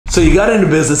So you got into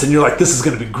business and you're like, this is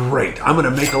gonna be great. I'm gonna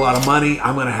make a lot of money.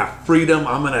 I'm gonna have freedom.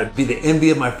 I'm gonna be the envy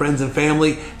of my friends and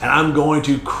family, and I'm going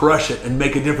to crush it and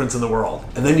make a difference in the world.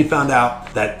 And then you found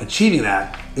out that achieving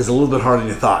that is a little bit harder than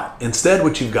you thought. Instead,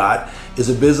 what you've got is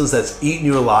a business that's eating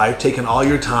you alive, taking all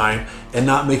your time, and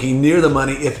not making near the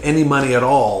money, if any money at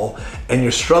all, and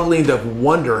you're struggling to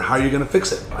wonder how you're gonna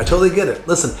fix it. I totally get it.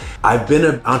 Listen, I've been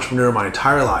an entrepreneur my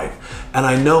entire life, and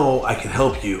I know I can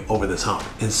help you over this hump.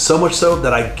 And so much so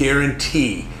that I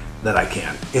guarantee that I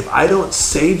can. If I don't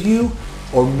save you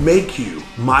or make you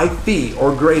my fee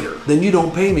or greater, then you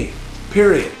don't pay me,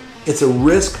 period. It's a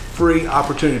risk-free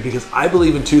opportunity because I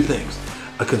believe in two things.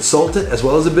 A consultant as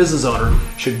well as a business owner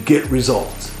should get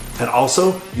results. And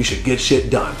also, you should get shit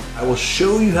done. I will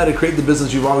show you how to create the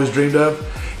business you've always dreamed of,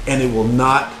 and it will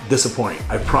not disappoint.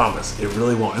 I promise, it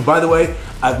really won't. And by the way,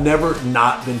 I've never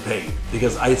not been paid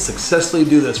because I successfully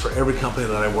do this for every company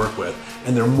that I work with,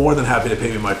 and they're more than happy to pay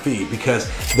me my fee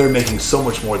because they're making so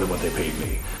much more than what they paid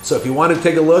me. So if you want to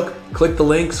take a look, click the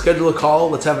link, schedule a call,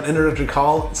 let's have an introductory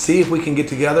call, see if we can get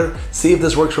together, see if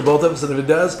this works for both of us, and if it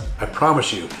does, I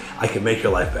promise you, I can make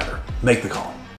your life better. Make the call.